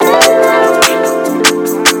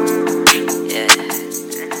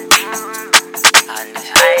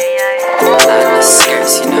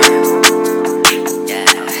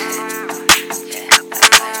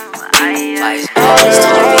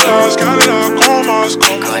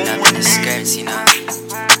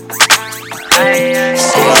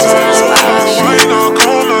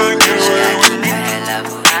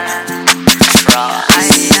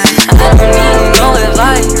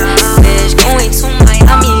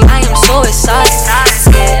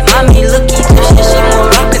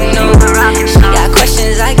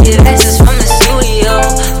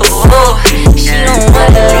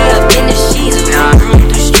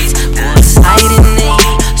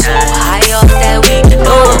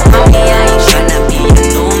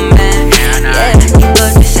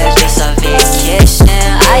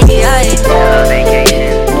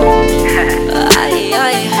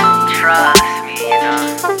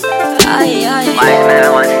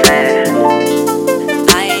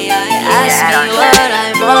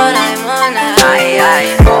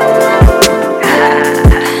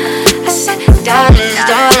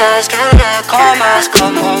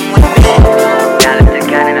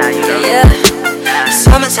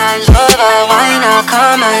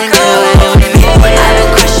come and get away with me. I've been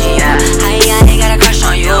crushing you, I got a crush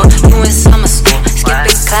on you. You in summer school,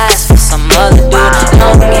 skipping class for some other dude.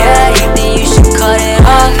 No, yeah, you think you should cut it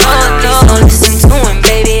off. Please don't listen to him,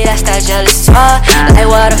 baby, that's that jealous talk. Like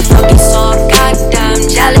what the fuck you so goddamn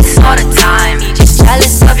jealous all the time. He just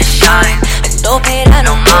jealous of your shine, and don't pay that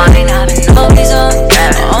no mind. I've been always on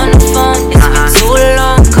the phone, it's been too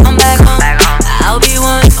long. Come back home, I'll be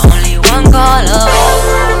only one call away.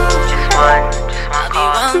 I'll be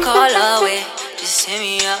one call away, just hit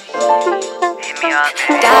me up.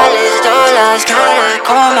 Dollars, kinda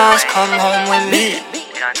comas, come home with me.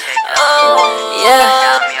 Oh,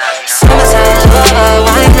 yeah. Summertime's over,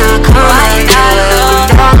 why not come and get away?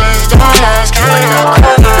 Dollars, kinda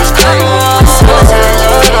comas, come home. Summertime's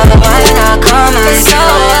over, why not come and get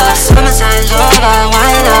away? Summertime's over,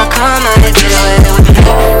 why not come and get away with me?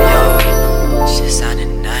 Yo, shit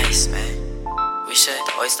sounded nice, man. We should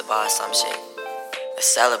oyster bar some shit. Let's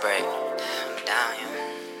celebrate. I'm down, yo.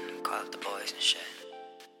 Call up the boys and shit.